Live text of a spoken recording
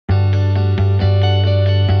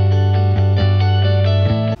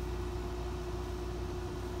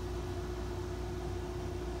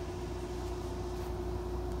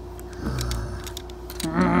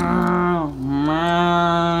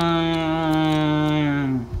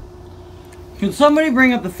Can somebody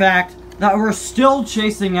bring up the fact that we're still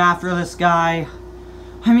chasing after this guy?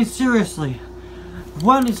 I mean, seriously.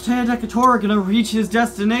 When is Taya Decatur gonna reach his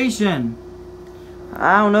destination?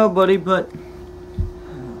 I don't know, buddy, but...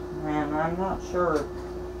 Man, I'm not sure.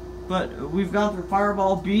 But we've got through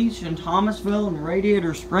Fireball Beach and Thomasville and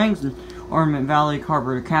Radiator Springs and Ornament Valley,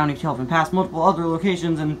 Carpenter County, Kelvin Pass, multiple other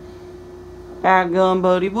locations, and... Dadgum,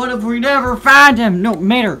 buddy, what if we never find him? No,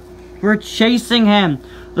 Mater, we're chasing him.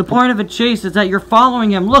 The point of a chase is that you're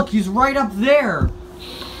following him. Look, he's right up there.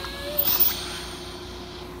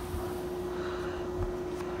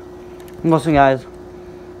 Listen, guys.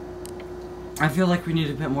 I feel like we need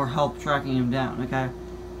a bit more help tracking him down, okay?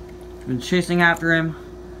 We've been chasing after him.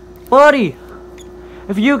 Buddy!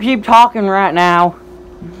 If you keep talking right now,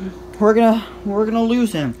 we're gonna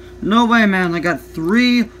lose him. No way, man. I got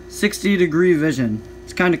 360-degree vision.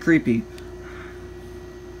 It's kind of creepy.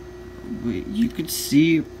 Wait, you could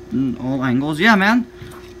see in all angles. Yeah, man.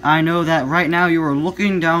 I know that right now you are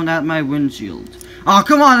looking down at my windshield. Oh,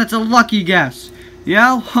 come on. That's a lucky guess.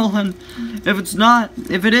 Yeah, well, then, if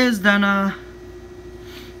it is, then,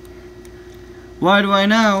 why do I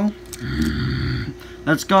know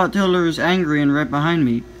that Scott Tiller is angry and right behind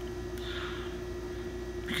me?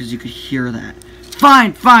 Because you could hear that.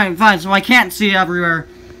 Fine, so I can't see everywhere.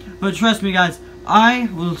 But trust me, guys, I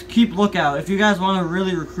will keep lookout if you guys want to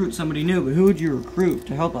really recruit somebody new. But who would you recruit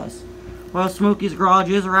to help us? Well, Smokey's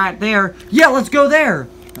garage is right there. Yeah, let's go there.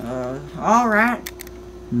 Alright.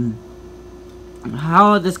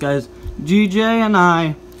 How about this, guys? DJ and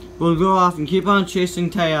I will go off and keep on chasing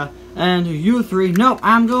Taya. And you three, nope,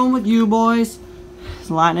 I'm going with you boys.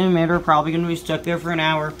 Lightning and Mater are probably going to be stuck there for an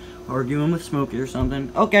hour, arguing with Smokey or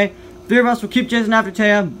something. Okay, three of us will keep chasing after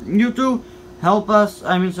Taya. You two, help us.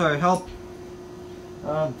 Help.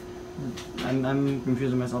 I'm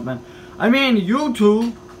confusing myself, man. I mean, you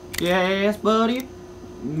two, yes, buddy,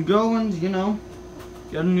 go and, you know,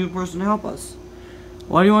 get a new person to help us.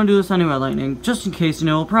 Why do you want to do this anyway, Lightning? Just in case, you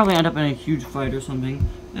know, we'll probably end up in a huge fight or something.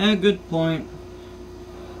 Good point.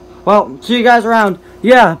 Well, see you guys around.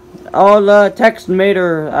 Yeah, I'll text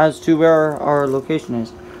Mater as to where our location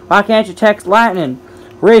is. Why can't you text Lightning?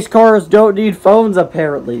 Race cars don't need phones,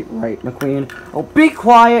 apparently. Right, McQueen. Oh, be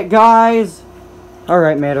quiet, guys.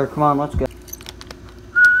 Alright, Mater, come on, let's go.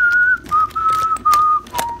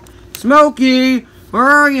 Smokey! Where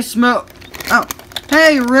are you, Oh,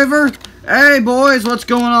 hey, River! Hey, boys, what's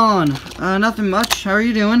going on? Nothing much. How are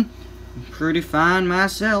you doing? Pretty fine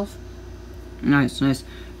myself. Nice.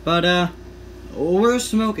 But, where's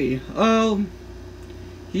Smokey? Oh,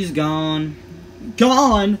 he's gone.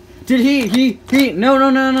 Gone? Did he?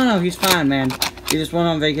 No, he's fine, man. He just went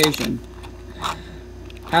on vacation.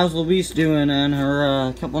 How's Luis doing in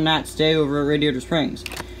her, couple nights stay over at Radiator Springs?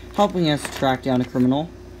 Helping us track down a criminal.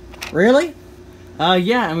 Really?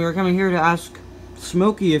 Yeah, and we were coming here to ask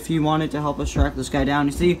Smokey if he wanted to help us track this guy down.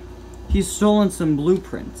 You see, he's stolen some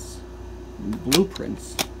blueprints.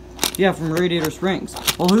 Blueprints? Yeah, from Radiator Springs.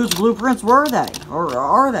 Well, whose blueprints were they? Or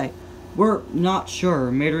are they? We're not sure.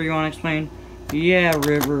 Mater, you want to explain? Yeah,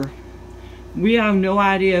 River. We have no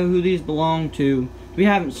idea who these belong to. We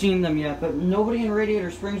haven't seen them yet, but nobody in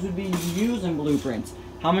Radiator Springs would be using blueprints.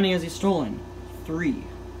 How many has he stolen? 3.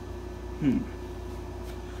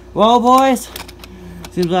 Well, boys,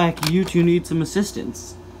 seems like you two need some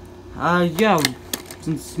assistance. Yeah,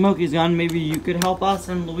 since Smokey's gone, maybe you could help us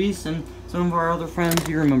and Luis and some of our other friends.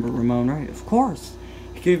 You remember Ramon, right? Of course.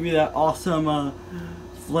 He gave me that awesome,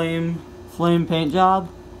 flame paint job.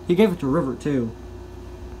 He gave it to River, too.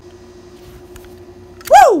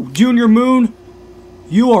 Woo! Junior Moon,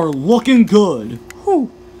 you are looking good.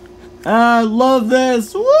 Woo! I love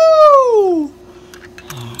this. Woo! Oh,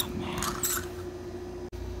 man.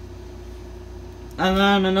 And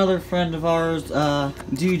then another friend of ours,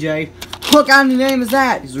 DJ. What kind of name is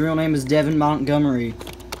that? His real name is Devin Montgomery.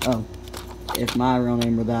 Oh, if my real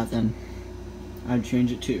name were that, then I'd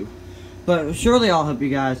change it too. But surely I'll help you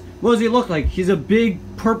guys. What does he look like? He's a big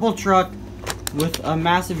purple truck with a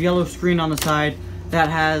massive yellow screen on the side that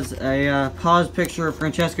has a pause picture of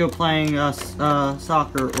Francesco playing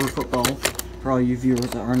soccer or football, for all you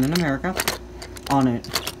viewers that aren't in America, on it.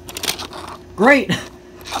 Great!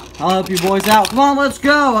 I'll help you boys out. Come on, let's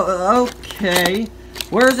go! Okay.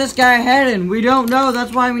 Where's this guy heading? We don't know.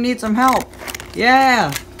 That's why we need some help.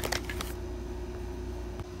 Yeah!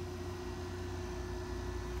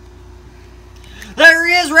 There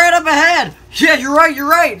he is, right up ahead! Yeah, you're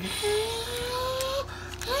right.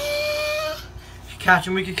 Catch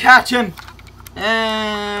him, we can catch him.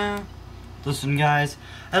 Listen, guys,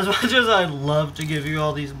 as much as I'd love to give you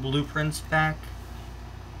all these blueprints back,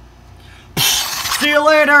 see you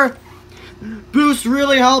later. Boost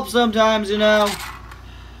really helps sometimes, you know.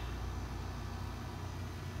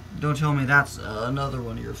 Don't tell me that's another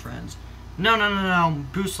one of your friends. No.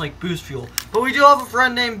 Boost like Boost Fuel. But we do have a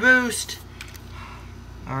friend named Boost.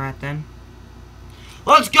 Alright then.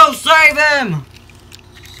 Let's go save him!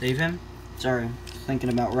 Save him? Sorry, thinking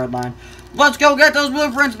about Redline. Let's go get those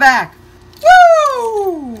blueprints back!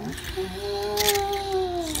 Woo!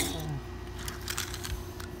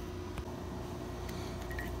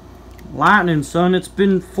 Lightning, son, it's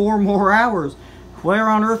been 4 more hours. Where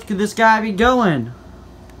on earth could this guy be going?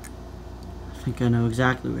 I think I know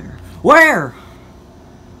exactly where. Where?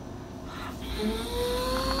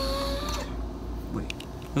 Wait,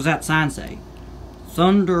 what does that sign say?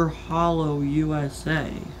 Thunder Hollow,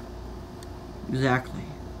 USA. Exactly.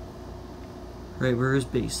 Right where his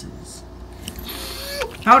base is.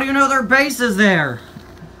 How do you know their base is there?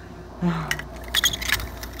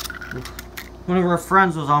 One of our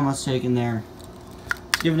friends was almost taken there.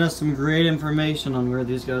 Giving us some great information on where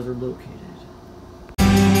these guys are located.